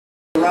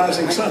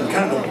Rising Sun,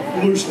 kind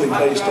of loosely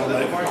based on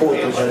that chord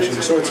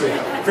progression. So it's a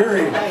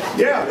very,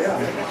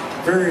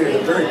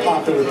 very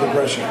popular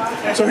progression.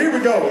 So here we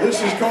go.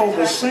 This is called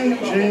the St.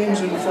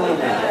 James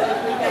Infirmary.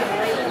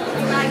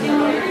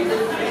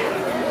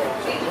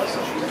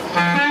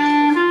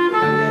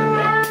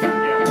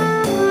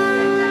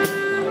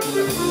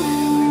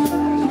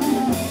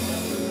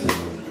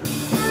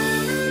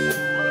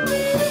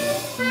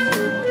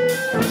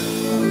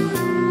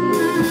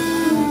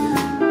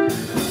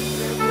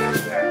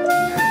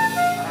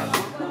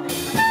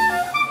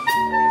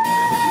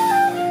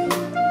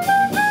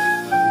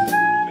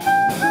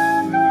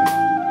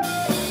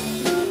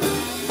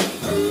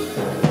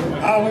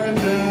 I went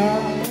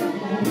down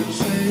to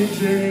St.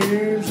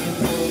 James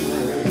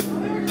Infirmary.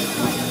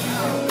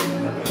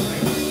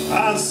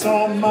 I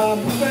saw my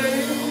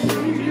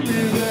baby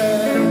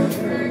there,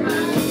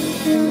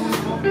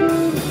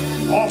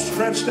 all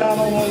stretched out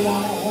on a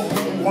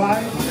long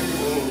white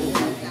table,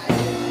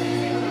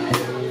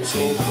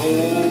 so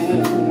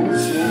cold,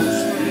 so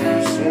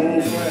sweet,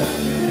 so fair.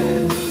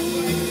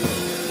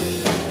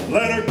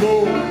 Let her go,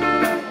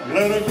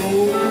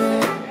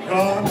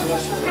 God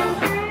bless her.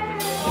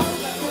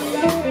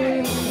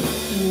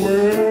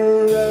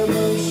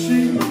 Wherever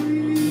she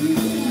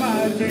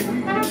might be,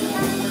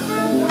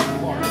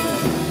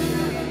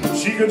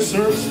 she could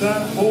search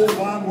that whole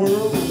wide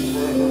world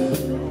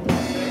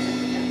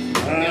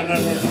and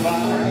never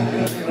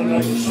find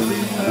another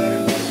sweet man.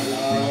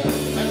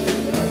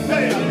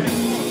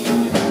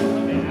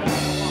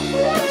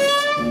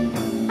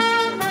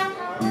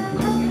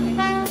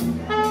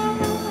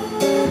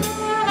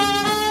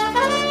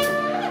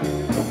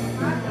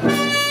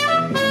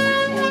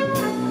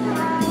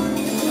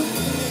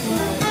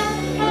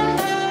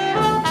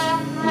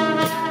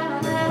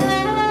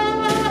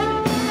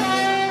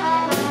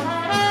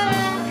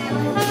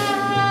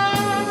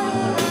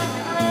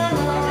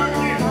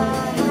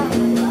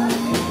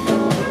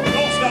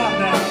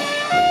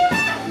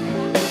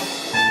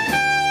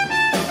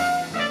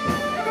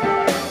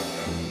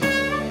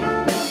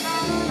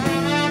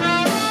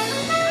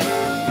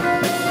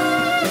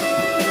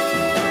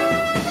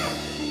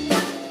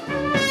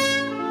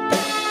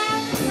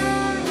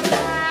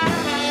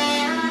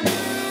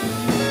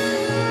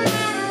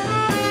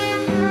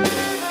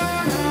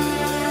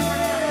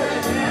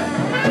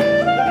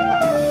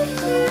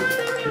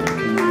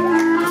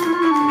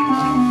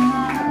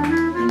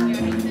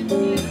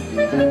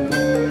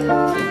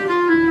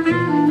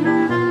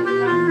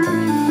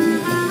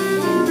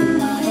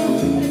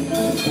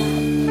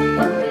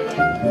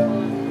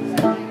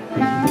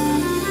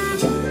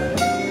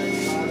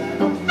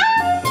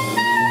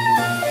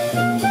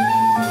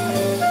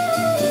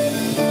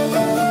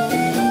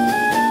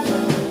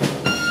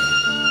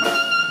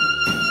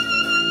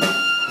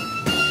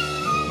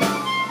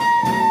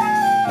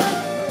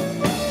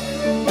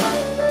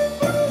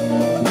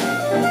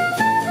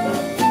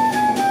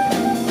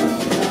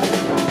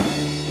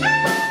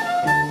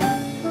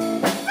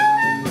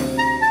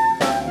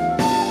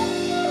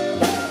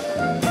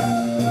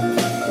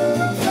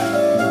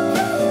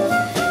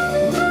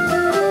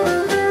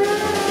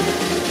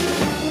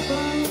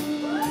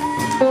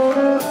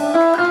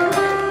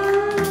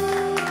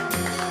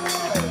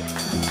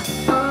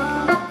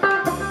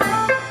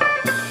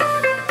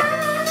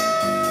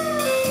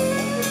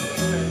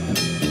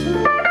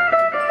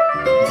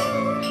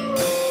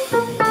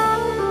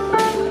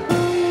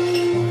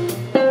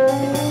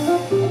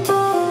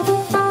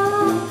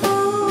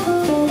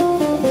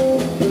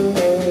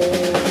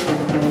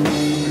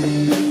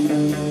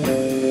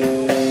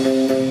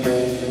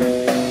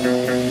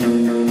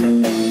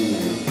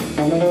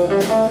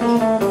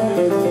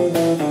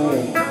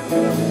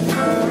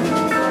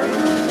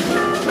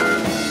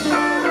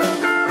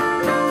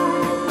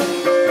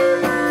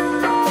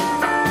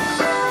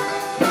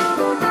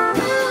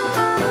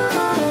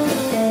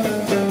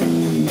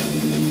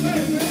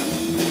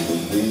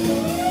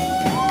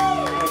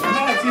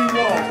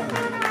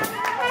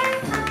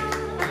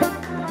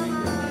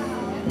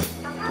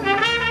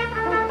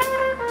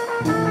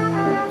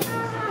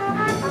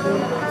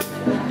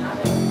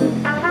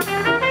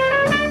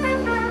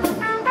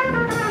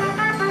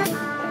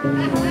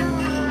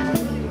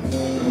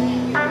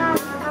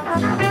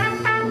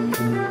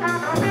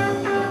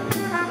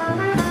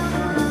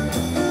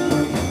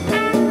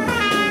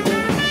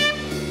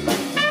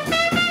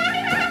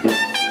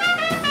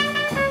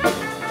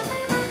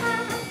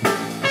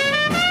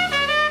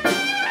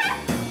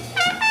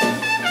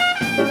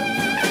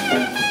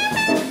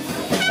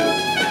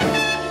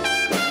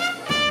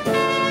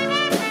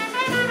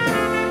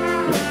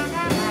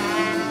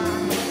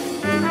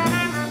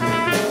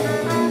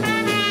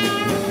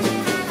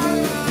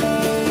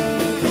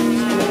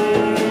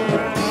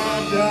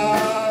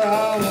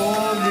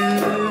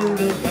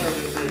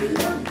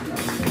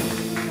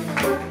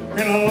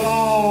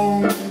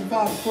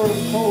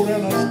 coat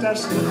and a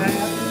Stetson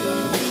hat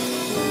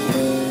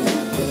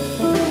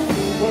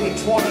with a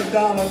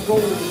 $20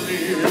 gold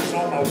ears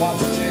on my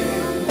watch chain.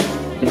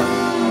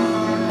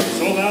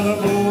 So now the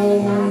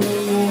Lord,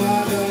 I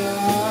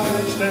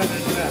died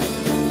standing there.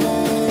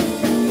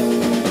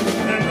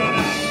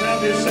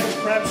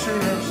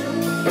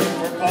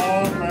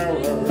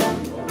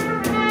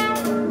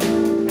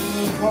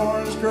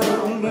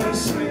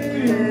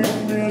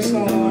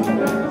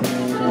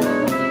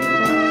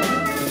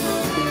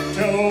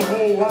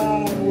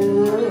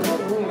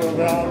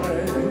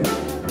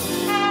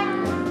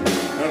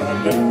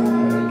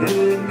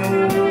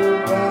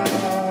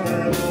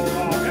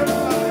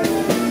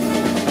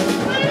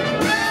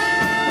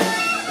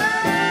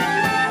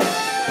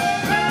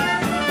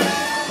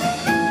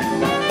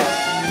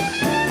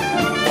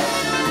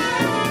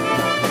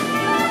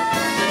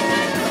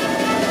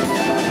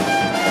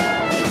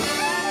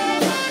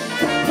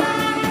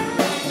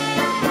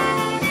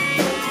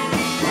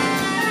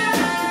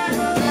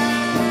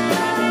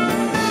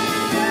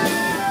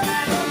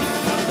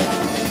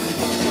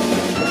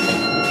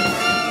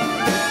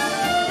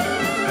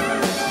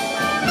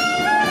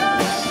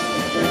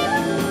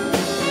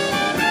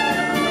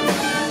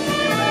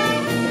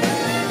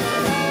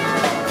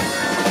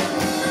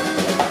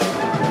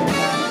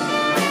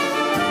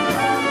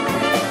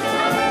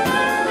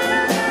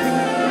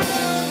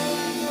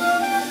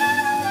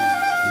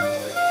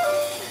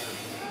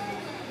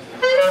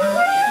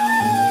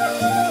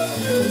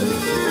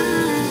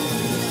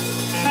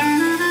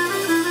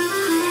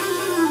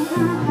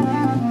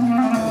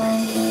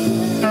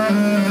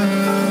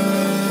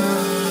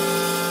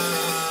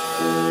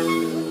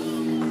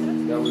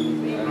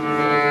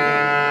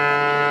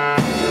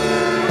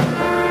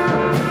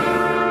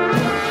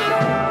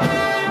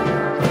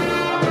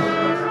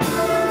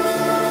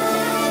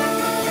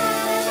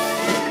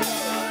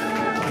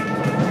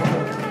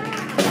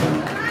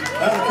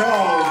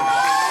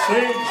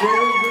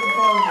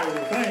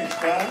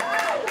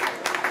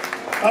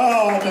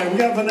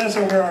 got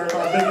Vanessa, we're our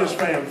biggest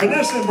fan.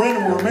 Vanessa and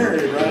Brendan were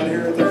married right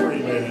here at the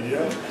Infirmary.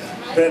 Yeah.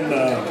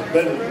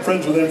 Been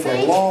friends with them for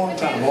a long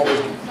time.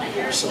 Always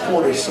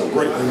support us so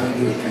greatly. We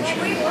do appreciate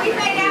it. We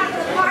made out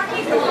the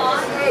parking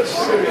lot. Let's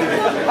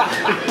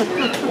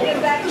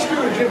do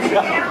a gypsy.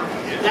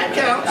 That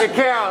counts. It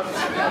counts.